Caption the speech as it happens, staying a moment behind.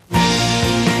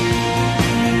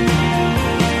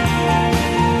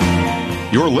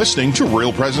You're listening to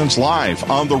Real Presence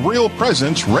Live on the Real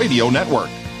Presence Radio Network.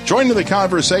 Join in the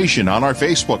conversation on our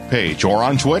Facebook page or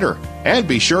on Twitter. And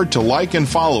be sure to like and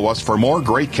follow us for more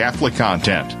great Catholic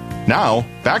content. Now,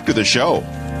 back to the show.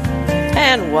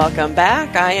 And welcome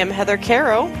back. I am Heather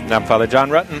Caro. And I'm Father John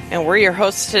Rutten. And we're your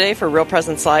hosts today for Real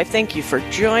Presence Live. Thank you for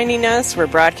joining us. We're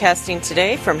broadcasting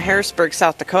today from Harrisburg,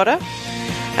 South Dakota,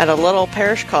 at a little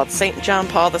parish called St. John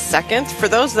Paul II. For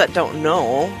those that don't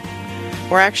know,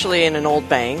 we're actually in an old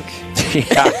bank.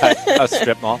 Yeah, a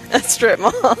strip mall. A strip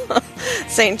mall.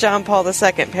 St. John Paul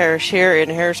II Parish here in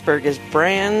Harrisburg is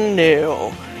brand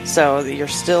new. So you're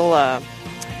still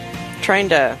trying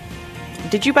to...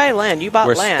 Did you buy land? You bought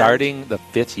land. We're starting the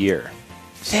 5th year.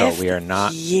 So we are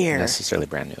not necessarily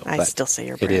brand new. I still say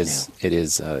you're brand new. It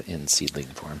is in seedling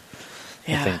form.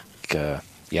 Yeah. I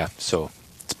think, so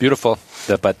it's beautiful.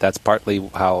 But that's partly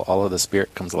how all of the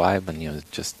Spirit comes alive, and you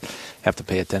just have to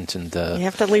pay attention to. You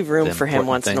have to leave room for Him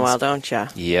once in a while, don't you?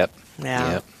 Yep.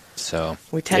 Yeah. Yep. So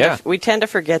we tend to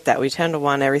forget that. We tend to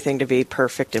want everything to be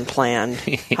perfect and planned.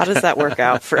 How does that work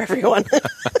out for everyone?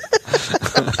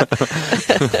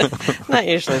 Not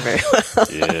usually very well.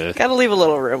 Yeah. Got to leave a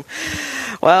little room.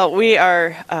 Well,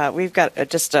 we've got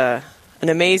an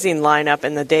amazing lineup,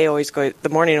 and the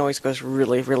morning always goes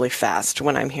really, really fast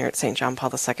when I'm here at St. John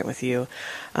Paul II with you.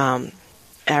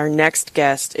 Our next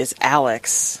guest is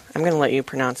Alex. I'm going to let you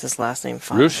pronounce his last name.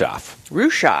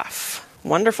 Rushoff.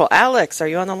 Wonderful. Alex, are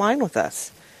you on the line with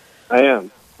us? I am.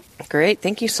 Great.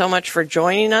 Thank you so much for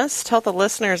joining us. Tell the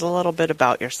listeners a little bit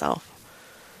about yourself.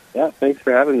 Yeah, thanks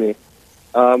for having me.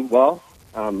 I'm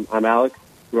Alex.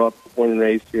 Grew up, born and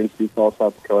raised here in Sioux Falls,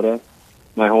 South Dakota.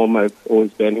 My home, I've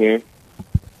always been here.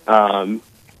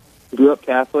 Grew up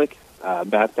Catholic,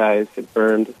 baptized,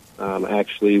 confirmed. I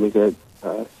actually was at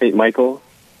St. Michael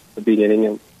at the beginning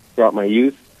and throughout my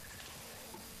youth.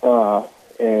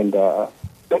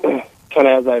 Kind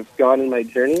of as I've gone in my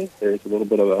journey, there's a little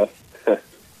bit of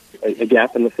a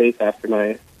gap in the faith after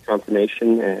my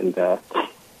confirmation, and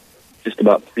just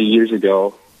about 3 years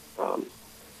ago,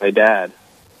 my dad,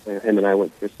 him and I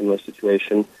went through a similar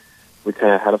situation. We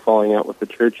kind of had a falling out with the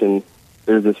church, and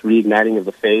there was this reigniting of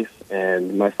the faith,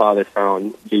 and my father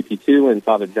found JP2 and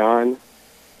Father John,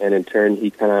 and in turn,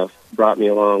 he kind of brought me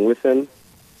along with him,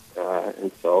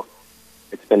 and so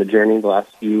it's been a journey the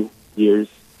last few years,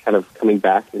 kind of coming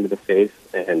back into the faith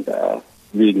and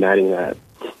reigniting that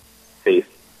faith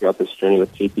throughout this journey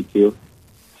with JP2.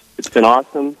 It's been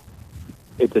awesome.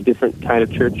 It's a different kind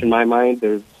of church in my mind.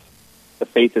 The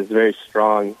faith is very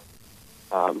strong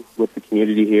with the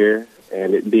community here,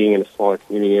 and it being in a smaller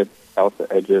community at the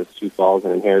south edge of Sioux Falls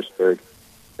and in Harrisburg,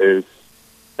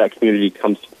 that community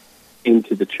comes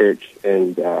into the church,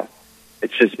 and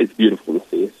it's beautiful to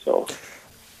see. So,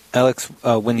 Alex,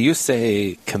 when you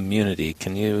say community,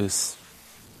 can you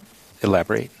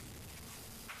elaborate?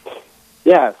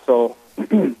 Yeah, so,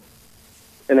 and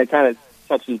it kind of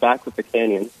touches back with the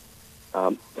canyon.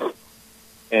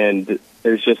 And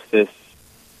there's just this,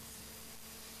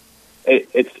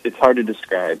 it's hard to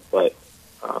describe, but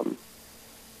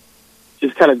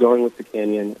just kind of going with the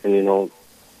canyon and,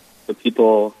 the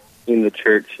people in the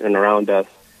church and around us,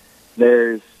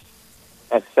 there's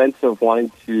a sense of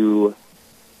wanting to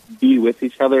be with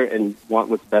each other and want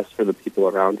what's best for the people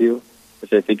around you,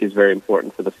 which I think is very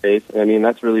important for the faith. I mean,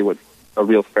 that's really what a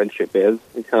real friendship is.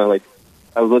 It's kind of like,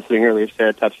 I was listening earlier,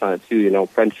 Sarah touched on it too,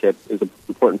 friendship is an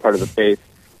important part of the faith,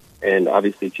 and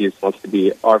obviously Jesus wants to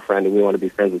be our friend and we want to be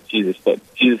friends with Jesus, but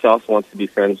Jesus also wants to be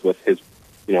friends with his,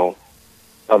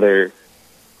 other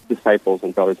disciples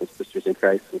and brothers and sisters in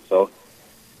Christ, and so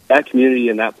that community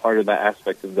and that part of that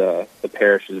aspect of the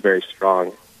parish is very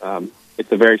strong.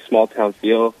 It's a very small town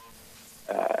feel.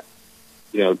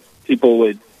 People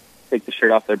would take the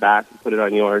shirt off their back and put it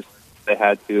on yours if they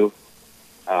had to.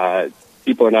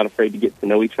 People are not afraid to get to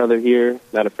know each other here,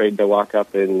 not afraid to walk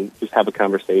up and just have a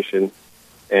conversation.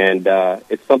 And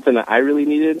it's something that I really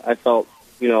needed. I felt,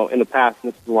 in the past,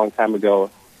 and this was a long time ago,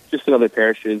 just in other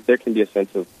parishes, there can be a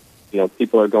sense of,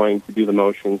 people are going to do the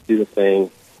motions, do the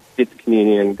thing, get the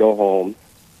communion, go home.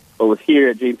 But with here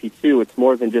at JP2, it's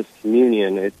more than just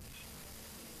communion. It's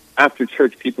after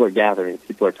church, people are gathering,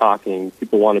 people are talking,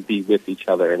 people want to be with each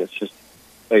other, and it's just,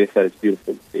 like I said, it's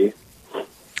beautiful to see.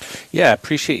 Yeah, I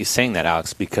appreciate you saying that,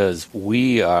 Alex, because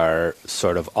we are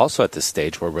sort of also at this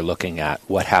stage where we're looking at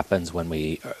what happens when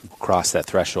we cross that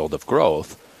threshold of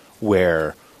growth,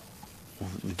 where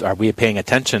are we paying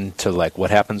attention to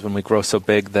what happens when we grow so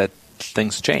big that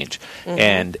things change?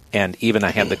 Mm-hmm. And even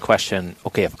I had the question,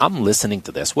 okay, if I'm listening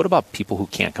to this, what about people who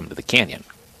can't come to the canyon?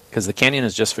 Because the canyon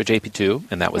is just for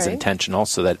JP2, and that was intentional,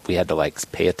 so that we had to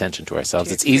pay attention to ourselves.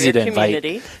 It's easy to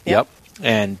invite. Yep.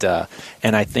 And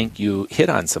I think you hit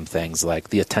on some things like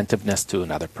the attentiveness to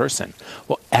another person.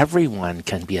 Well, everyone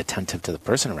can be attentive to the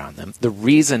person around them. The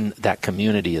reason that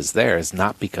community is there is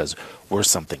not because we're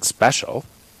something special.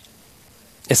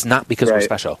 It's not because we're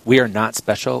special. We are not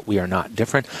special. We are not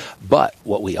different. But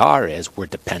what we are is we're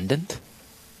dependent.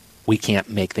 We can't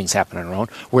make things happen on our own.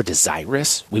 We're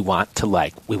desirous. Well,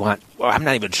 I'm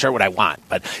not even sure what I want.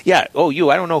 But yeah, I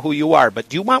don't know who you are, but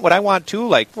do you want what I want too?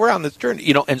 Like, we're on this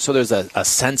journey, and so there's a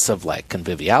sense of like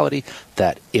conviviality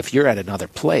that if you're at another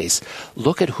place,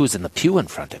 look at who's in the pew in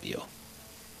front of you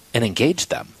and engage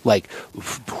them. Like,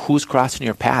 who's crossing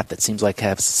your path that seems like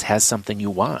has something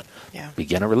you want. Yeah.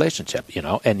 Begin a relationship,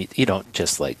 and you don't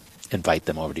just like invite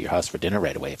them over to your house for dinner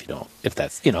right away if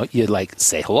that's, you like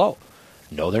say hello.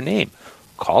 Know their name,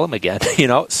 call them again,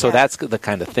 So that's the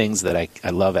kind of things that I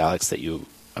love, Alex, that you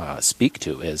speak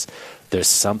to is there's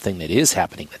something that is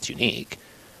happening that's unique,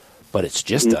 but it's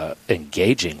just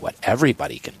engaging what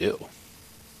everybody can do.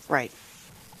 Right.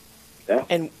 Yeah.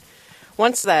 And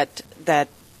once that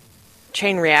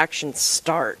chain reaction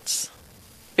starts,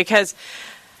 because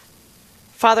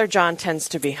Father John tends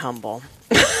to be humble.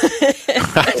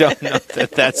 I don't know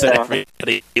that that's what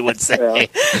everybody would say.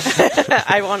 Yeah.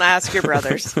 I won't ask your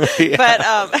brothers, Yeah. But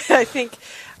I think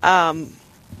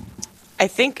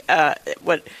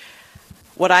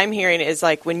what I'm hearing is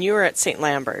like when you were at St.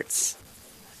 Lambert's,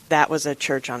 that was a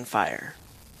church on fire,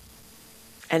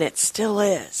 and it still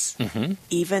is,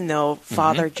 even though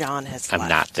Father John has left. I'm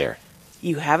not there.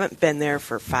 You haven't been there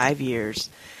for 5 years,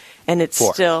 and it's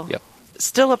 4.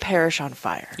 still a parish on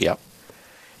fire. Yep.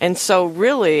 And so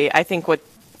really, I think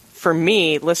for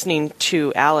me, listening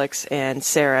to Alex and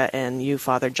Sarah and you,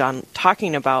 Father John,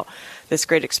 talking about this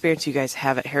great experience you guys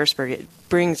have at Harrisburg, it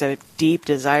brings a deep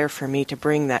desire for me to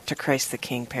bring that to Christ the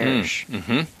King Parish.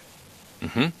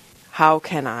 How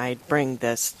can I bring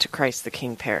this to Christ the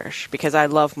King Parish? Because I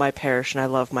love my parish and I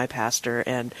love my pastor,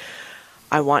 and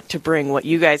I want to bring what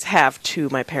you guys have to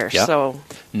my parish. Yep. So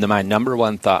my number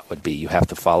one thought would be you have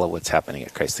to follow what's happening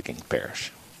at Christ the King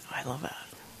Parish. I love that.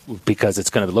 Because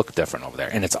it's going to look different over there.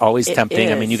 And it's always tempting.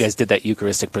 Is. I mean, you guys did that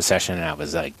Eucharistic procession, and I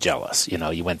was like jealous.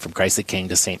 You went from Christ the King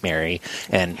to St. Mary.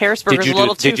 And Harrisburg was a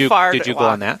little too far. Did you go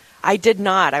on that? I did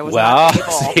not. I was not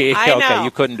able. See, I know. Okay,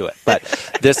 you couldn't do it. But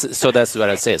so that's what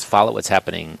I'd say is follow what's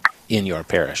happening in your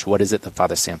parish. What is it that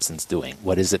Father Sampson's doing?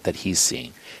 What is it that he's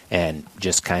seeing? And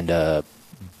just kind of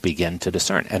begin to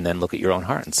discern, and then look at your own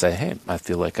heart and say, hey, I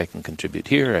feel like I can contribute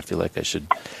here. I feel like I should.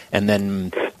 And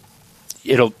then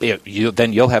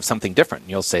you'll have something different.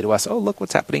 You'll say to us, oh, look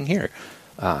what's happening here.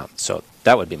 So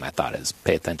that would be my thought, is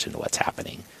pay attention to what's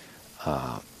happening.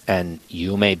 And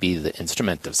you may be the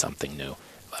instrument of something new.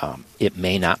 It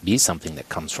may not be something that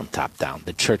comes from top down.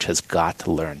 The church has got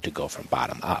to learn to go from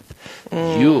bottom up.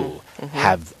 You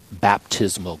have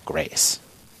baptismal grace.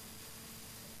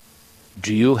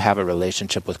 Do you have a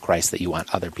relationship with Christ that you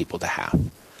want other people to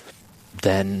have?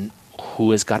 Then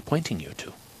who is God pointing you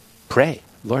to? Pray.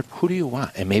 Lord, who do you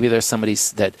want? And maybe there's somebody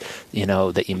that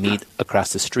you meet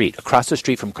across the street. Across the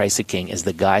street from Christ the King is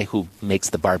the guy who makes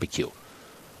the barbecue.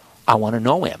 I want to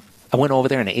know him. I went over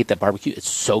there and I ate that barbecue. It's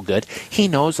so good. He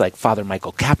knows like Father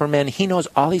Michael Kapperman. He knows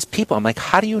all these people. I'm like,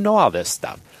 how do you know all this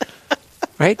stuff?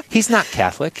 Right? He's not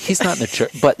Catholic. He's not in the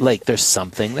church. But like there's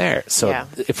something there. So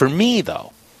for me,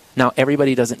 though, now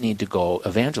everybody doesn't need to go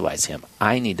evangelize him.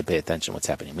 I need to pay attention to what's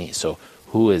happening to me. So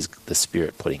who is the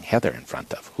Spirit putting Heather in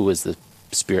front of? Who is the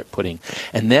Spirit putting?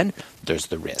 And then there's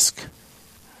the risk.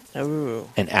 Ooh.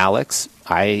 And Alex,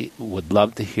 I would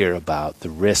love to hear about the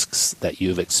risks that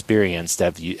you've experienced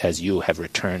as you have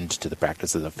returned to the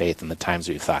practice of the faith, and the times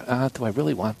where you thought, do I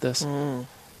really want this?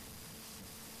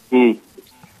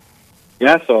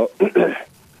 Yeah, so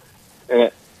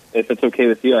if it's okay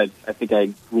with you, I think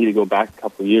I need to go back a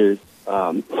couple of years.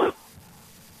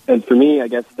 And for me, I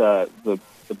guess the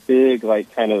big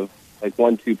kind of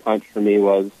 1-2 punch for me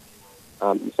was,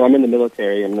 so I'm in the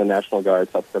military. I'm in the National Guard,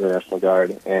 South Dakota National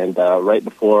Guard, and right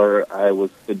before I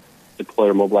was deployed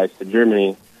or mobilized to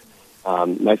Germany,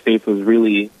 my faith was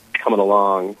really coming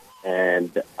along,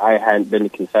 and I hadn't been to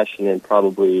confession in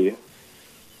probably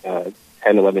 10,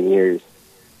 11 years.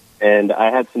 And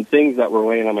I had some things that were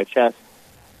weighing on my chest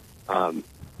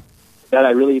that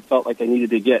I really felt like I needed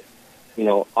to get,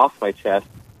 off my chest.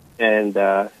 And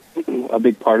a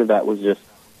big part of that was just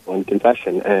one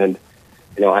confession. And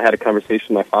I had a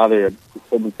conversation with my father. I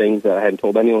told him things that I hadn't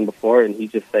told anyone before, and he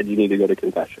just said, you need to go to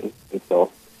confession. And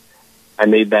so I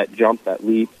made that jump, that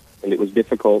leap, and it was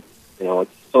difficult.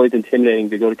 It's always intimidating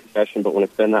to go to confession, but when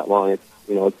it's been that long, it's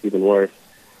even worse.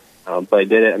 But I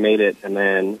did it, I made it, and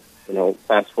then,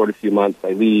 fast forward a few months,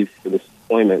 I leave for this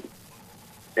deployment,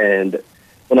 And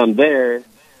when I'm there,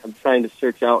 I'm trying to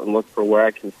search out and look for where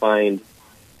I can find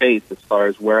faith as far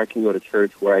as where I can go to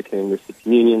church, where I can receive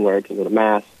communion, where I can go to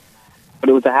Mass. But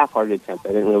it was a half-hearted attempt. I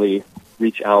didn't really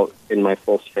reach out in my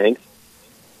full strength.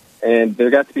 And there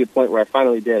got to be a point where I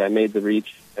finally did. I made the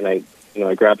reach, and I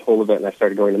grabbed hold of it, and I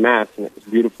started going to Mass, and it was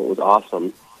beautiful. It was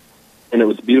awesome. And it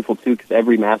was beautiful, too, because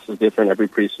every Mass was different. Every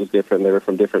priest was different. They were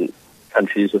from different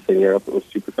countries within Europe. It was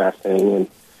super fascinating. And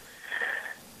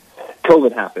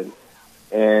COVID happened.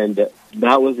 And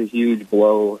that was a huge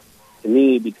blow to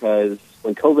me because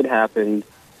when COVID happened,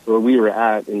 where we were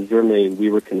at in Germany, we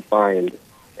were confined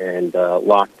and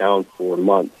locked down for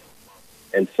months.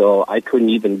 And so I couldn't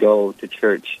even go to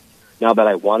church now that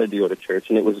I wanted to go to church.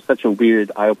 And it was such a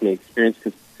weird, eye-opening experience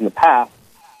because in the past,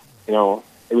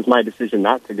 it was my decision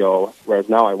not to go, whereas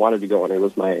now I wanted to go, and it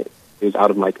was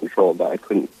out of my control that I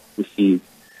couldn't receive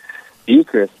the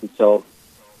Eucharist. And so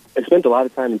I spent a lot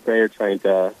of time in prayer trying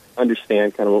to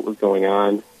understand kind of what was going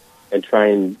on and try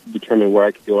and determine where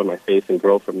I could go in my faith and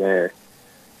grow from there.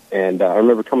 And I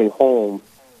remember coming home,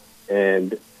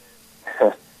 and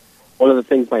one of the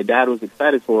things my dad was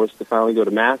excited for was to finally go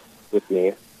to Mass with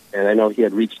me. And I know he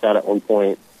had reached out at one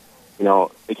point,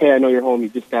 like, hey, I know you're home, you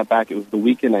just got back. It was the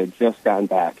weekend I just gotten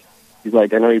back. He's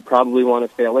like, I know you probably want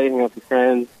to stay out late, hang out with your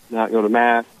friends, not go to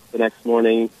Mass the next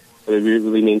morning, but it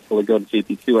really means to go to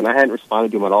JP2. And I hadn't responded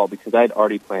to him at all because I had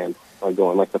already planned on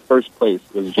going. Like, the first place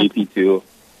was JP2.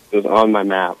 It was on my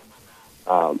map.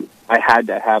 I had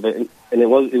to have it, and it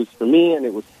was for me, and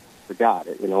it was for God,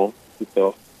 And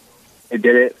so I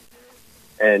did it,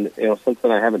 and since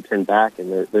then I haven't turned back.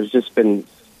 And there's just been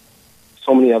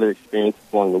so many other experiences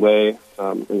along the way,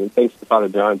 and thanks to Father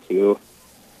John too.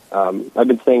 I've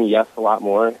been saying yes a lot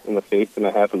more in the faith than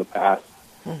I have in the past.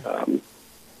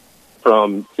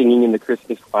 From singing in the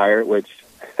Christmas choir, which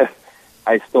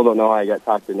I still don't know how I got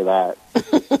talked into that.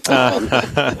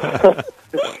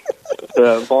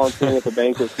 Volunteering at the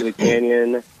banquet for the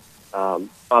Canyon.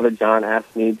 Father John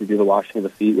asked me to do the washing of the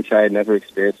feet, which I had never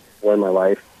experienced before in my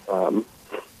life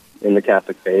in the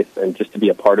Catholic faith, and just to be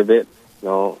a part of it,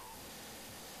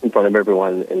 in front of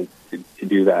everyone, and to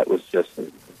do that was just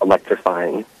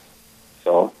electrifying.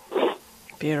 So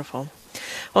beautiful.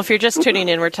 Well, if you're just tuning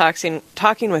in, we're talking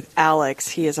with Alex.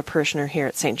 He is a parishioner here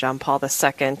at St. John Paul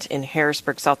II in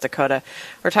Harrisburg, South Dakota.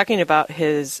 We're talking about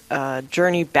his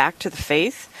journey back to the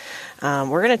faith.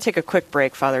 We're going to take a quick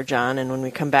break, Father John, and when we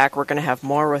come back, we're going to have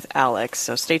more with Alex.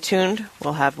 So stay tuned.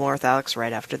 We'll have more with Alex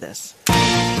right after this.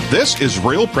 This is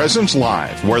Real Presence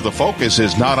Live, where the focus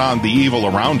is not on the evil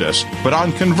around us, but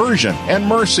on conversion and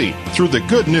mercy through the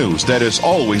good news that is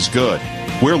always good.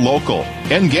 We're local,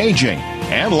 engaging,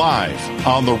 and live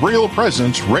on the Real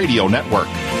Presence Radio Network.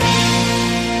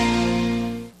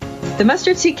 The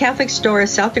Mustard Seed Catholic Store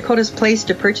is South Dakota's place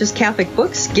to purchase Catholic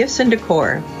books, gifts, and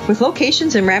decor. With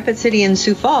locations in Rapid City and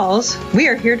Sioux Falls, we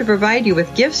are here to provide you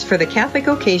with gifts for the Catholic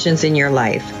occasions in your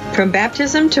life. From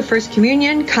baptism to First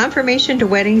Communion, confirmation to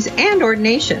weddings, and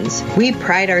ordinations, we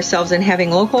pride ourselves in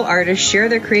having local artists share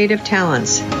their creative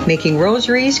talents, making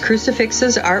rosaries,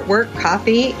 crucifixes, artwork,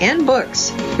 coffee, and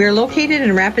books. We are located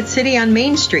in Rapid City on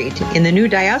Main Street, in the new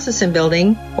Diocesan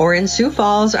Building, or in Sioux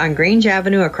Falls on Grange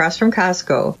Avenue across from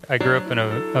Costco. I grew up in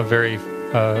a very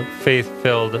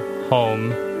faith-filled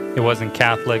home. It wasn't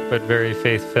Catholic, but very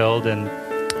faith-filled.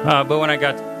 But when I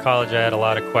got to college, I had a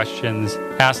lot of questions,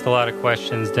 asked a lot of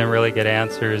questions, didn't really get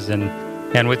answers, and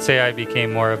would say I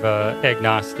became more of an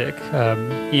agnostic.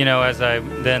 As I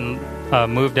then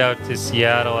moved out to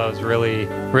Seattle, I was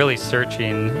really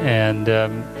searching,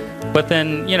 but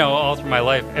then, all through my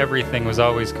life, everything was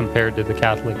always compared to the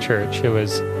Catholic Church. It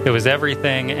was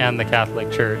everything and the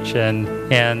Catholic Church,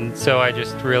 and so I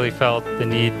just really felt the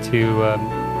need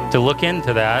to look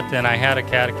into that. And I had a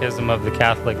catechism of the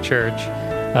Catholic Church,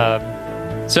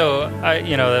 so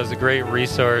that was a great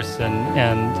resource,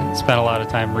 and spent a lot of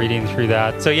time reading through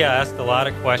that. So yeah, I asked a lot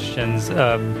of questions,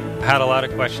 had a lot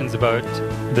of questions about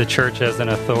the church as an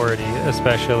authority,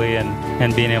 especially,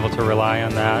 and being able to rely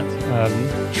on that.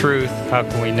 Truth, how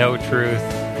can we know truth?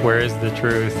 Where is the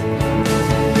truth?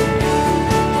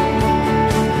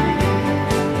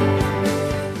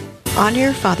 Honor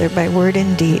your father by word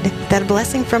and deed, that a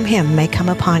blessing from him may come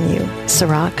upon you.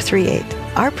 Sirach 3:8.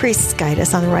 Our priests guide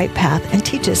us on the right path and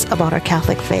teach us about our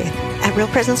Catholic faith. At Real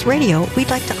Presence Radio, we'd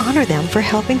like to honor them for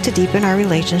helping to deepen our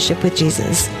relationship with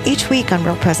Jesus. Each week on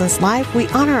Real Presence Live, we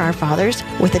honor our fathers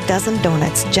with a dozen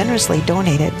donuts generously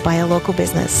donated by a local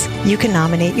business. You can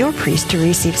nominate your priest to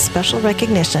receive special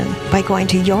recognition by going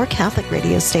to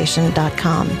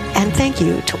yourcatholicradiostation.com. And thank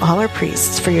you to all our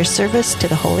priests for your service to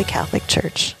the Holy Catholic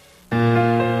Church.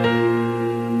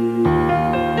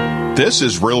 This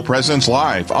is Real Presence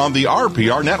Live on the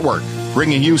RPR Network,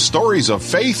 bringing you stories of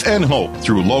faith and hope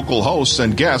through local hosts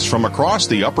and guests from across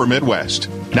the upper Midwest.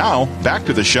 Now, back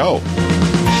to the show.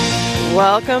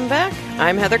 Welcome back.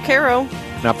 I'm Heather Caro.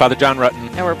 Now, Father John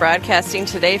Rutten. And we're broadcasting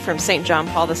today from St. John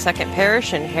Paul II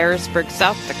Parish in Harrisburg,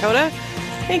 South Dakota.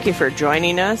 Thank you for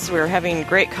joining us. We're having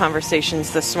great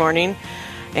conversations this morning,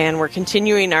 and we're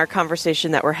continuing our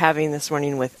conversation that we're having this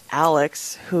morning with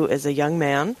Alex, who is a young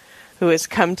man who has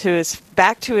come to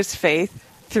back to his faith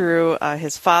through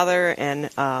his father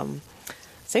and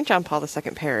St. John Paul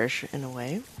II Parish, in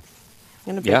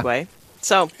a big way.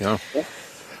 So, yeah.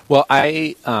 Well,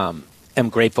 I am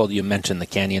grateful you mentioned the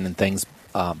canyon and things.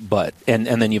 But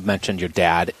then you've mentioned your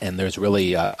dad, and there's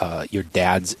really your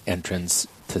dad's entrance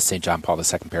to St. John Paul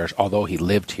II Parish, although he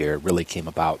lived here, really came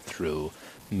about through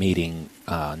meeting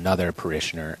another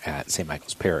parishioner at St.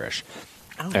 Michael's Parish.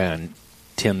 Oh. And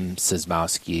Tim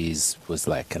Sismowski's was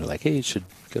kind of hey, you should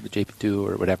go to JP2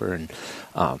 or whatever. And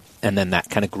then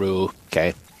that kind of grew.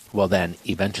 Okay. Well, then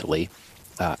eventually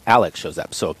Alex shows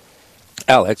up. So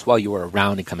Alex, while you were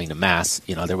around and coming to Mass,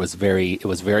 it was very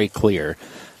clear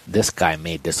this guy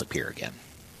may disappear again.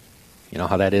 You know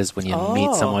how that is when you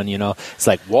meet someone, it's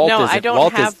like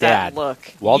Walt's dad.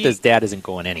 Walt's dad isn't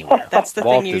going anywhere. That's the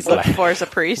thing you look for as a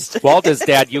priest. Walt's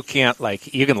dad, you can't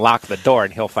you can lock the door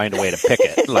and he'll find a way to pick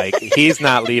it. He's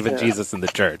not leaving Jesus in the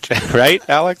church. Right,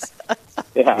 Alex?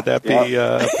 Yeah. Would that be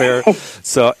fair?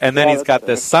 So, and then he's got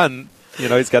this son,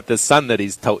 he's got this son that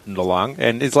he's toting along,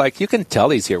 and it's you can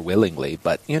tell he's here willingly,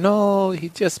 but, he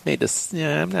just made this,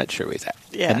 I'm not sure where he's at.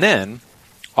 Yeah. And then,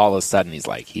 all of a sudden,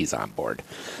 he's on board.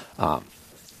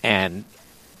 And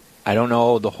I don't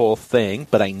know the whole thing,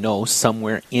 but I know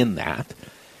somewhere in that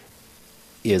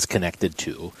is connected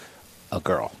to a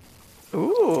girl.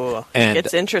 Ooh, and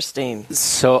it's interesting.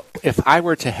 So if I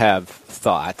were to have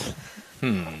thought,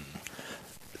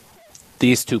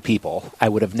 these two people, I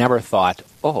would have never thought,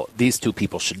 these two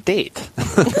people should date.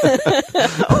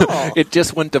 It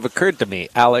just wouldn't have occurred to me.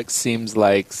 Alex seems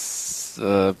rides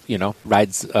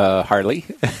Harley,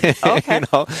 okay.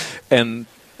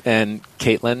 and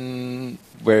Caitlin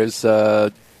wears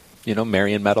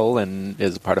Marian medal and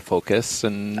is part of Focus,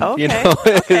 and okay.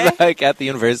 is at the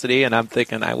university. And I'm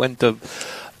thinking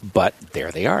but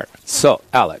there they are. So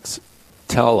Alex,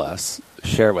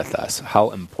 share with us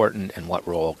how important and what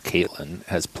role Caitlin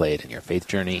has played in your faith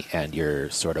journey and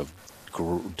your sort of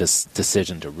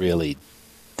decision to really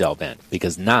delve in,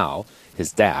 because now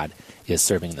his dad is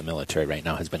serving in the military right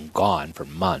now, has been gone for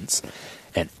months,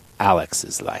 and Alex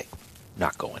is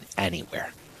not going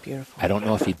anywhere. Beautiful. I don't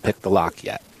know if he'd picked the lock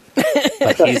yet,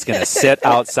 but he's going to sit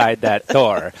outside that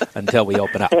door until we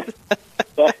open up.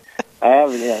 I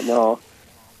haven't yet, no.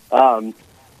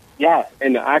 Yeah,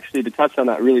 and actually to touch on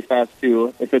that really fast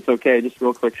too, if it's okay, just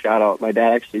real quick shout out. My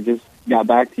dad actually just got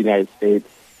back to the United States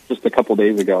just a couple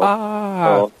days ago.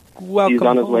 So welcome. He's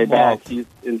on his way back. He's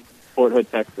in Fort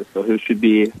Hood, Texas, so he should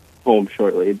be home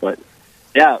shortly. But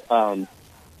yeah, to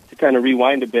kind of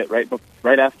rewind a bit,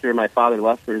 right after my father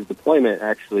left for his deployment,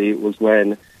 actually, was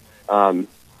when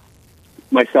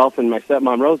myself and my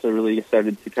stepmom Rosa really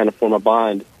started to kind of form a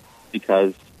bond,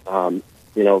 because there's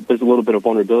a little bit of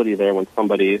vulnerability there when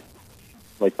somebody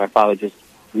like my father just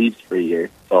leaves for a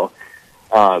year. So,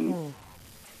 and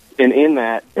in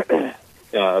that,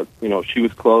 she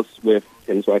was close with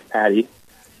Tim's wife Patty.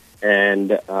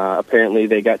 And apparently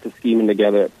they got to scheming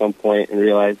together at some point and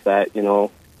realized that,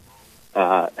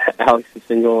 Alex is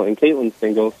single and Caitlin's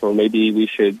single, so maybe we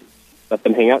should let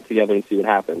them hang out together and see what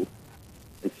happens.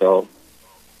 And so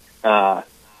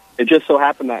it just so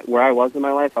happened that where I was in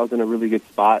my life, I was in a really good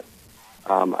spot.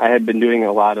 I had been doing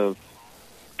a lot of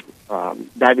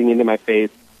diving into my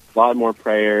faith, a lot more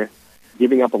prayer,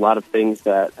 giving up a lot of things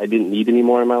that I didn't need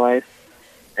anymore in my life.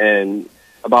 And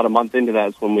about a month into that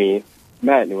is when we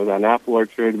met, and it was on Apple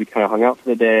Orchard. We kind of hung out for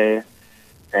the day,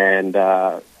 and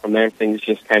from there things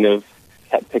just kind of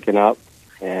kept picking up,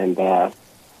 and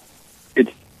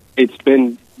it's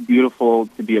been beautiful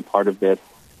to be a part of this.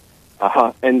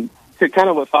 And to kind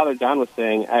of what Father John was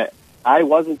saying, I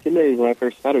was intimidated when I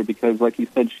first met her, because like you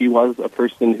said, she was a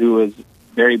person who was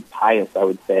very pious, I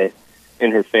would say,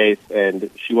 in her faith, and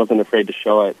she wasn't afraid to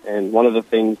show it. And one of the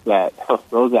things that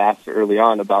Rosa asked her early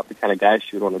on about the kind of guy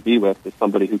she would want to be with is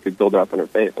somebody who could build her up in her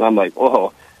faith. And I'm like,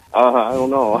 whoa, I don't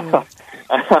know.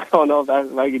 I don't know if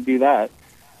I could do that.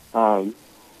 But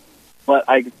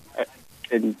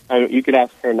you could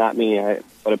ask her, not me.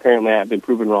 But apparently I've been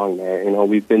proven wrong there.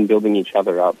 We've been building each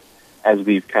other up as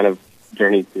we've kind of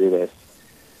journeyed through this.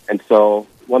 And so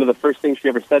one of the first things she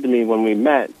ever said to me when we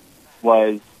met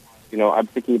was, I'm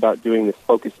thinking about doing this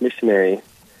Focus missionary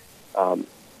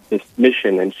this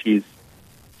mission, and she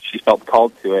felt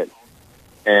called to it.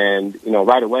 And,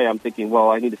 right away I'm thinking,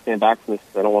 well, I need to stand back from this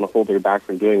because I don't want to hold her back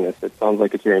from doing this. It sounds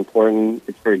like it's very important.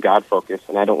 It's very God-focused,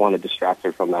 and I don't want to distract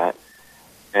her from that.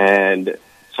 And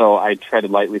so I treaded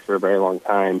lightly for a very long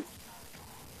time.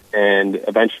 And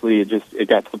eventually it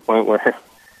got to the point where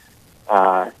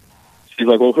she's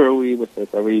like, well, where are we with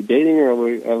this? Are we dating, or are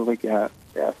we? I was like, yeah.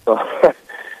 So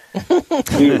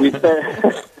we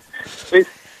started...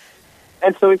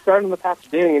 And so we started on the path to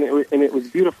dating, and it was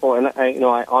beautiful. And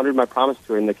I honored my promise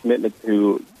to her and the commitment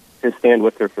to stand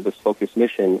with her for this focused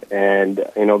mission. And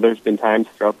there's been times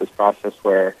throughout this process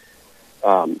where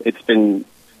it's been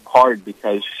hard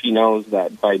because she knows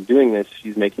that by doing this,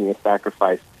 she's making a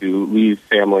sacrifice to leave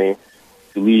family,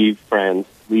 to leave friends,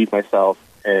 leave myself,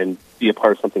 and be a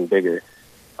part of something bigger.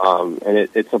 And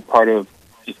it's a part of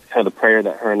just kind of the prayer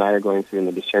that her and I are going through in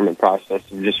the discernment process,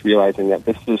 of just realizing that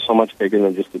this is so much bigger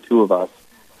than just the two of us,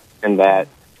 and that,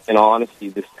 in all honesty,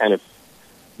 this kind of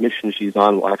mission she's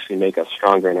on will actually make us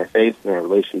stronger in our faith and our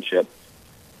relationship.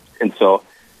 And so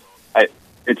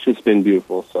it's just been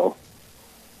beautiful. So.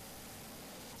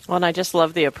 Well, and I just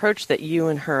love the approach that you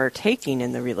and her are taking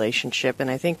in the relationship,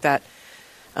 and I think that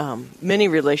many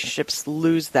relationships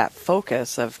lose that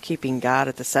focus of keeping God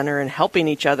at the center and helping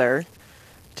each other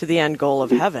to the end goal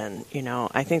of heaven.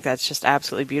 I think that's just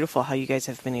absolutely beautiful how you guys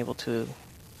have been able to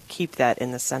keep that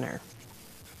in the center.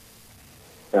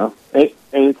 Yeah, and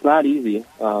it's not easy.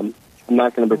 I'm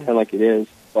not going to pretend like it is,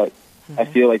 but I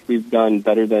feel like we've done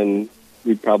better than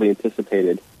we probably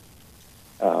anticipated.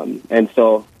 And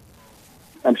so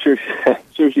I'm sure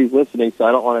she's listening, so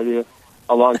I don't want to do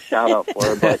a long shout-out for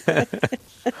her, but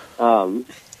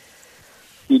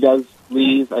she does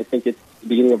leave, I think it's the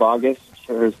beginning of August.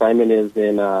 Her assignment is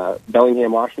in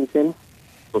Bellingham, Washington,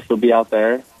 so she'll be out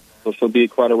there. So she'll be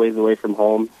quite a ways away from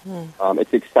home.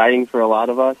 It's exciting for a lot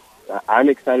of us. I'm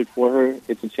excited for her.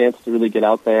 It's a chance to really get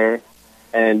out there,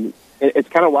 and it's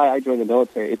kind of why I joined the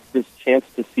military. It's this chance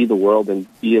to see the world and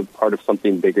be a part of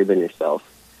something bigger than yourself.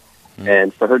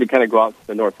 And for her to kind of go out to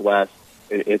the Northwest,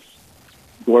 it's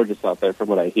gorgeous out there from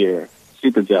what I hear.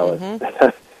 Super jealous.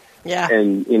 Yeah.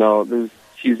 And,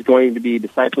 she's going to be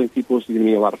discipling people. She's going to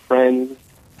meet a lot of friends,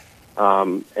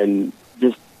 and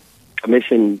just a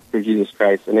mission for Jesus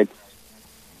Christ. And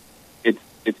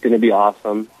it's going to be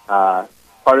awesome.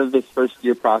 Part of this first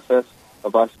year process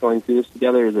of us going through this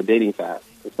together is a dating fast.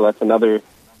 And so that's another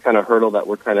kind of hurdle that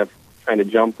we're kind of trying to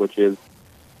jump, which is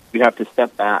we have to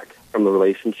step back from the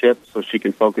relationship so she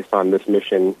can focus on this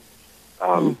mission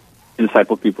to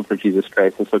disciple people for Jesus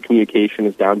Christ. And so communication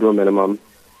is down to a minimum.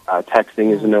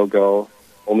 Texting is a no-go.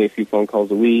 Only a few phone calls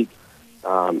a week.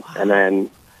 And then,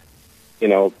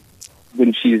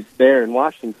 when she's there in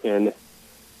Washington,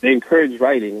 they encourage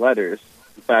writing letters.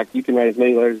 In fact, you can write as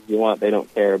many letters as you want. They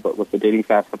don't care. But with the dating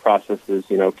fast, the process is,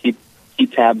 keep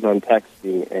tabs on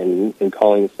texting and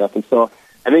calling and stuff. And so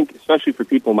I think, especially for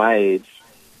people my age,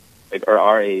 or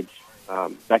our age,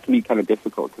 that can be kind of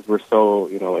difficult because we're so,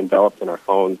 enveloped in our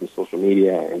phones and social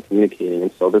media and communicating.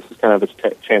 And so this is kind of a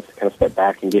chance to kind of step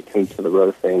back and get into the road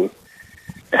of things.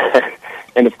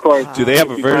 And of course, do they have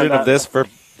a version of this for?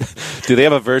 Do they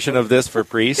have a version of this for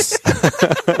priests?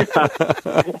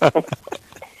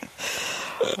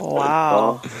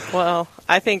 Wow. Well,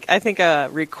 I think a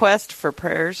request for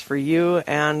prayers for you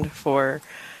and for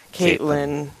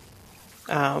Caitlin.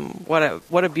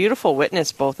 What a beautiful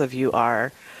witness both of you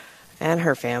are, and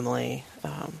her family.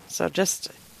 So just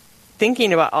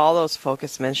thinking about all those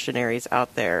focused missionaries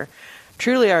out there,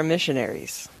 truly are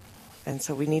missionaries. And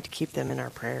so we need to keep them in our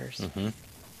prayers. Mm-hmm.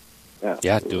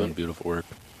 Yeah, doing beautiful work.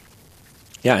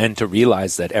 Yeah, and to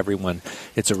realize that everyone,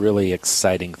 it's a really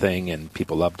exciting thing, and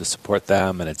people love to support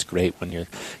them, and it's great when you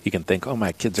can think, oh,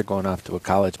 my kids are going off to a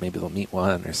college, maybe they'll meet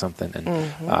one or something,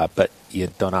 and but you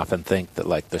don't often think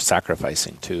that they're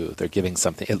sacrificing too. They're giving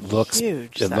something. It looks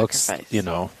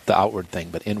the outward thing,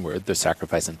 but inward, they're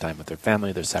sacrificing time with their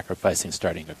family. They're sacrificing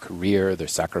starting a career. They're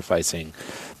sacrificing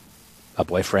a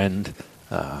boyfriend.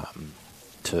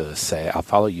 To say, I'll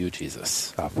follow you,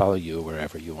 Jesus. I'll follow you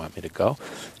wherever you want me to go.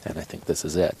 And I think this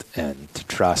is it. And to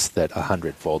trust that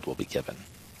 100-fold will be given.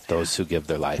 Those who give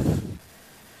their life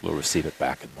will receive it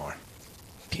back and more.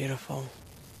 Beautiful.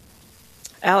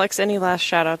 Alex, any last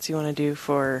shout-outs you want to do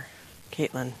for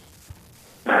Caitlin?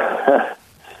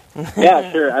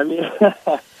 Yeah, sure. I mean,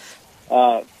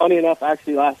 funny enough,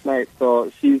 actually last night,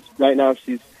 so she's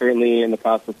currently in the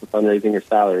process of fundraising her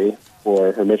salary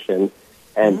for her mission.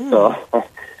 And so,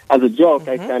 as a joke,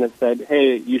 I kind of said,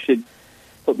 hey, you should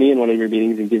put me in one of your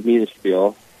meetings and give me the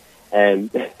spiel. And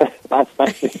last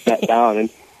night we sat down, and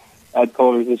I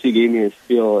told her, and she gave me her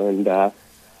spiel. And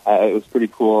it was pretty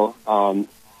cool. I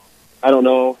don't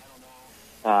know.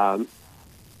 I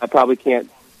probably can't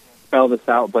spell this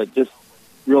out, but just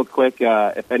real quick,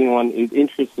 if anyone is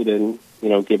interested in,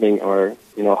 giving or,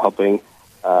 helping,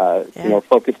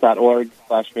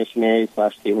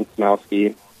 focus.org/missionary/Caitlin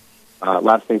Smowski.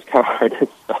 Last name's kind of hard to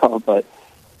spell, but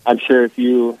I'm sure if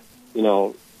you,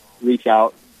 reach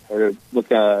out or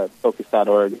look at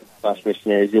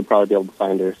focus.org/missionaries, you'll probably be able to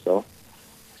find her. So,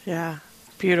 yeah,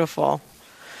 beautiful.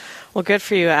 Well, good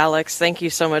for you, Alex. Thank you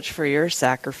so much for your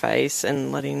sacrifice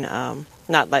and letting,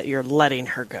 not that you're letting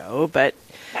her go, but,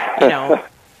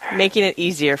 making it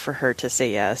easier for her to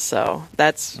say yes. So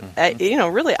that's,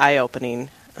 really eye-opening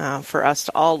for us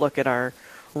to all look at our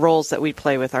roles that we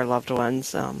play with our loved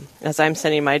ones. As I'm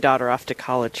sending my daughter off to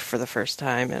college for the first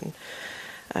time, and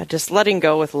just letting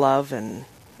go with love, and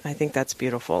I think that's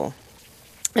beautiful.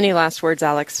 Any last words,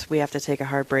 Alex? We have to take a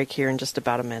hard break here in just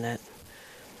about a minute.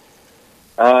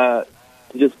 Thanks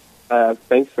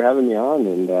for having me on,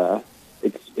 and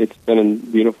it's been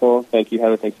beautiful. Thank you,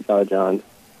 Heather. Thank you, Father John.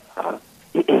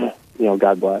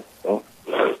 God bless. So.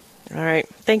 All right.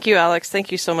 Thank you, Alex.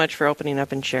 Thank you so much for opening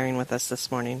up and sharing with us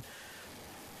this morning.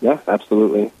 Yeah,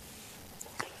 absolutely.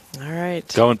 All right.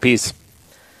 Go in peace.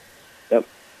 Yep.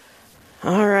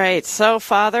 All right. So,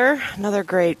 Father, another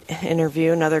great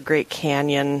interview, another great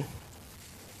canyon.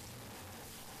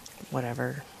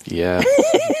 Whatever. Yeah.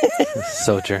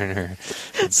 Sojourner.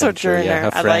 Sojourner. Yeah,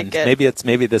 a friend. I like it.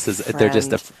 Maybe this is, friend. they're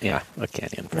just a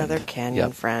canyon friend. Another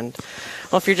canyon friend.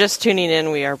 Well, if you're just tuning in,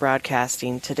 we are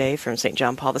broadcasting today from St.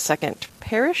 John Paul II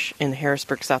Parish in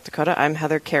Harrisburg, South Dakota. I'm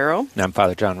Heather Carroll. And I'm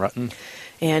Father John Rutten.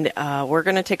 And we're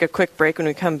going to take a quick break. When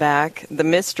we come back, the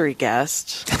mystery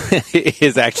guest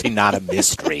is actually not a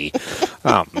mystery.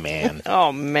 Oh, man.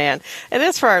 Oh, man. It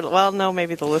is for our,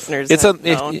 maybe the listeners.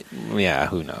 Yeah,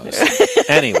 who knows?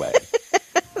 Anyway.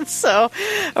 So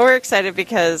we're excited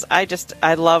because I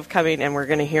love coming, and we're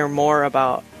going to hear more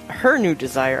about her new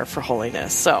desire for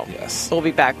holiness. So yes. We'll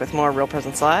be back with more Real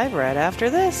Presence Live right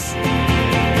after this.